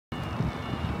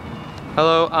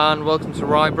Hello and welcome to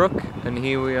Rybrook, and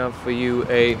here we have for you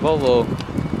a Volvo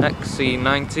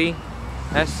XC90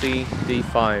 SE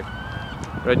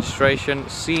D5, registration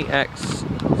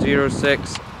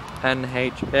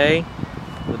CX06NHA.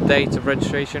 The date of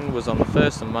registration was on the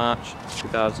 1st of March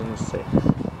 2006.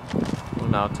 We'll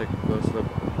now take a close look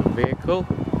at the vehicle.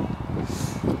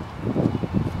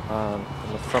 On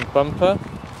the front bumper,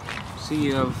 see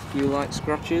you have a few light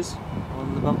scratches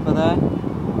on the bumper there.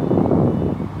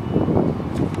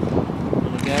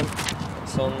 Again,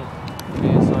 it's on the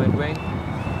rear side wing.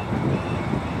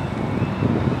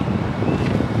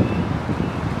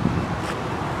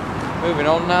 Moving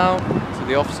on now to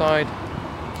the offside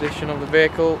position of the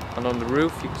vehicle, and on the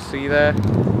roof you can see there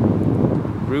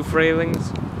roof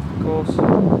railings, of course,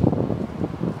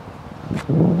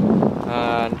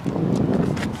 and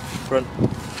front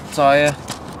tyre.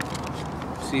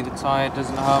 See the tyre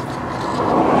doesn't have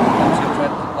plenty of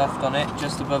tread left on it,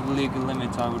 just above the legal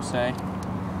limit, I would say.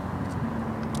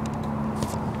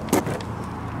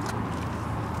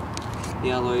 The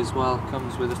alloy as well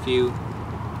comes with a few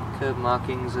curb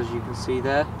markings, as you can see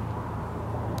there.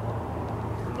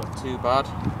 Not too bad.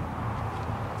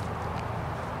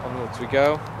 Onwards we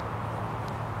go.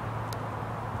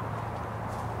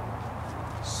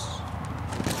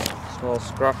 Small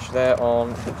scratch there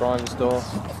on the driver's door.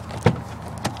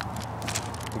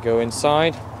 We go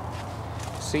inside.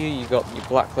 See, you got your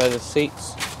black leather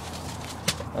seats,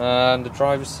 and the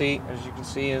driver's seat, as you can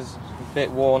see, is a bit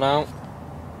worn out.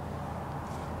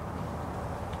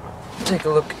 Take a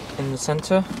look in the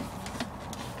centre.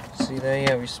 See there you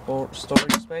have your storage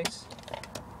space,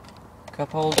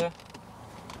 cup holder,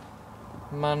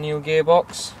 manual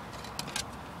gearbox,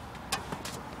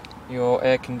 your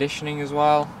air conditioning as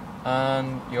well,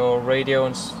 and your radio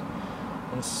and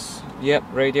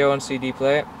radio and CD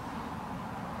player.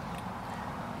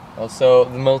 Also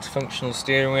the multifunctional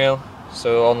steering wheel.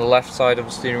 So on the left side of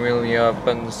the steering wheel you have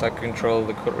buttons that control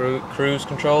the cruise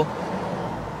control,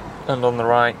 and on the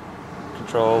right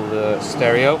control the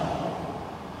stereo.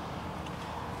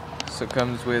 So it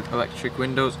comes with electric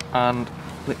windows and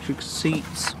electric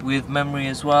seats with memory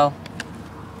as well.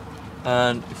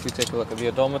 And if we take a look at the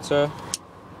odometer,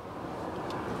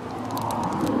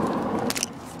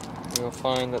 you'll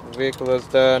find that the vehicle has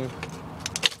done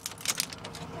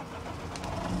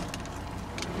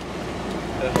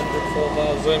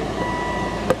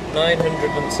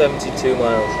 104,972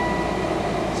 miles.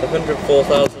 It's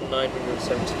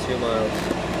 104,972 miles.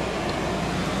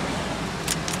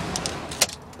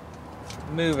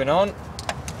 Moving on.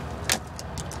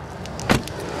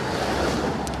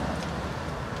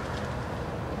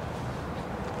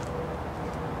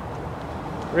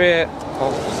 Rear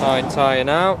offside tyre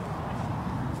now.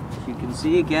 As you can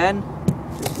see again,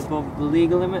 just above the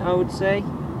legal limit, I would say.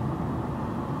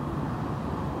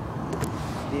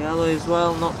 The alloy as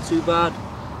well, not too bad.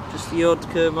 Just the odd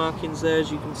curb markings there, as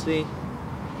you can see.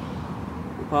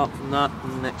 Apart from that,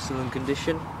 in excellent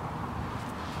condition.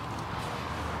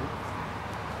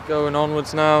 Going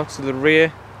onwards now to the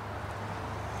rear,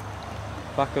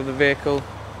 back of the vehicle.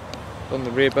 On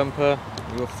the rear bumper,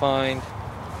 you will find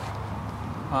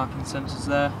parking sensors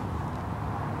there.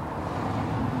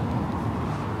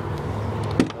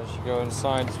 As you go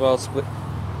inside as well, split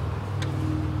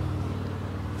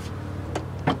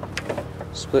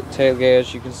tailgate,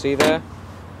 as you can see there,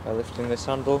 by lifting this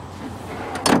handle.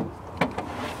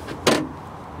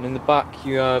 And in the back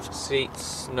you have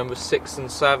seats number 6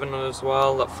 and 7 as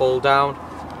well that fold down.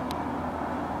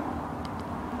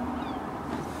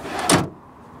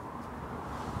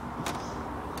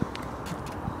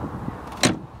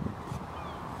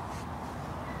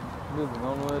 Moving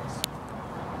onwards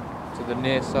to the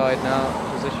near side now,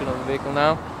 position of the vehicle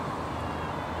now.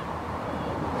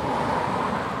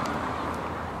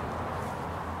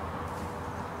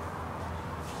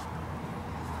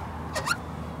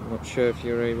 Not sure if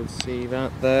you're able to see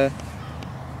that there.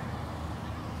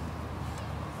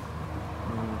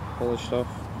 Polished off,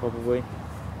 probably.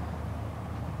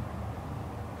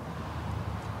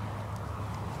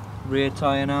 Rear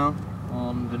tyre now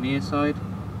on the near side,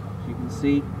 as you can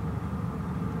see.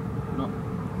 Not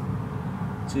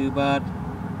too bad.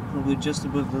 Probably just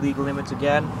above the legal limit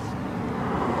again.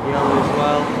 Yellow as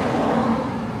well.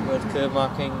 With curb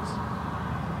markings.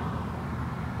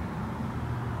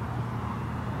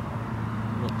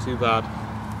 Not too bad.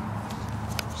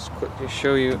 Just quickly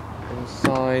show you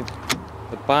inside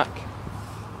the back.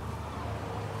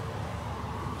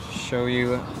 Show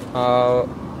you how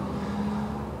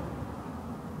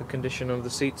the condition of the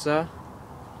seats are.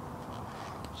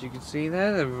 As you can see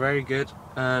there, they're very good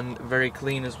and very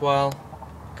clean as well.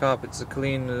 Carpets are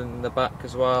clean in the back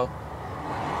as well.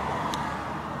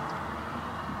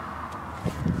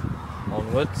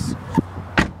 onwards.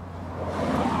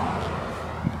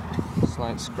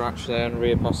 Slight scratch there on the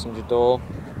rear passenger door,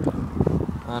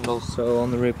 and also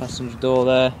on the rear passenger door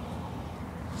there,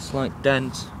 slight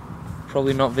dent,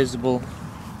 probably not visible.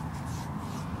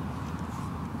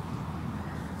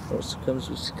 Also comes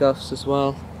with scuffs as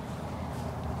well.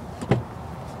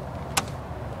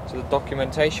 So the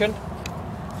documentation.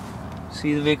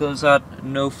 See, the vehicle has had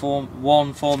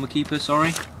one former keeper,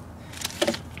 sorry.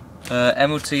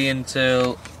 MOT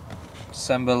until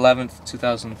December 11th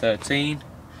 2013.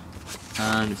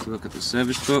 And if you look at the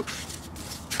service book,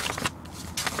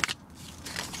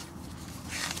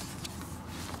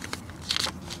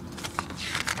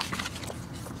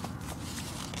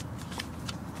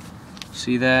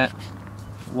 see there,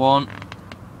 1,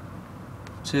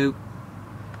 2,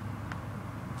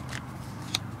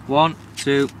 1,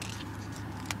 2,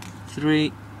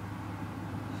 3,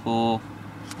 4,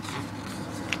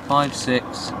 5,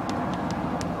 6,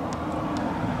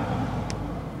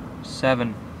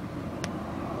 7.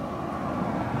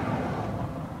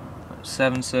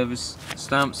 7 service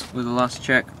stamps with the last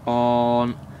check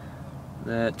on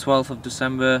the 12th of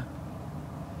December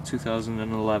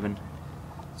 2011.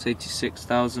 It's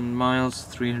 86,000 miles,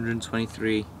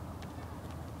 323.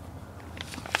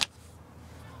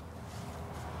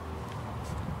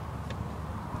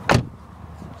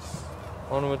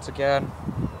 Onwards again.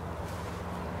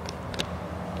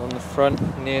 On the front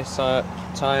near side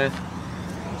tyre,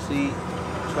 see,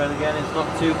 tread again, it's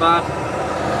not too bad.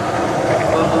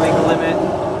 Above the legal limit.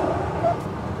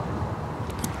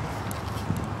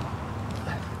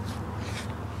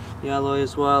 The alloy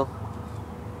as well.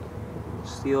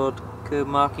 Just the odd curb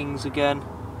markings again.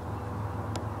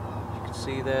 You can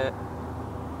see there.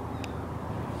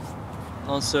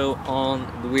 Also on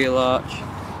the wheel arch,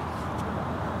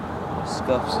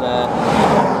 scuffs there,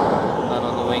 and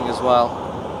on the wing as well.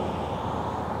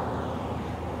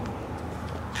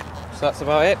 So that's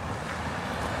about it.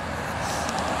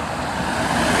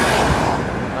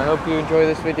 I hope you enjoy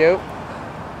this video.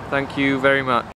 Thank you very much.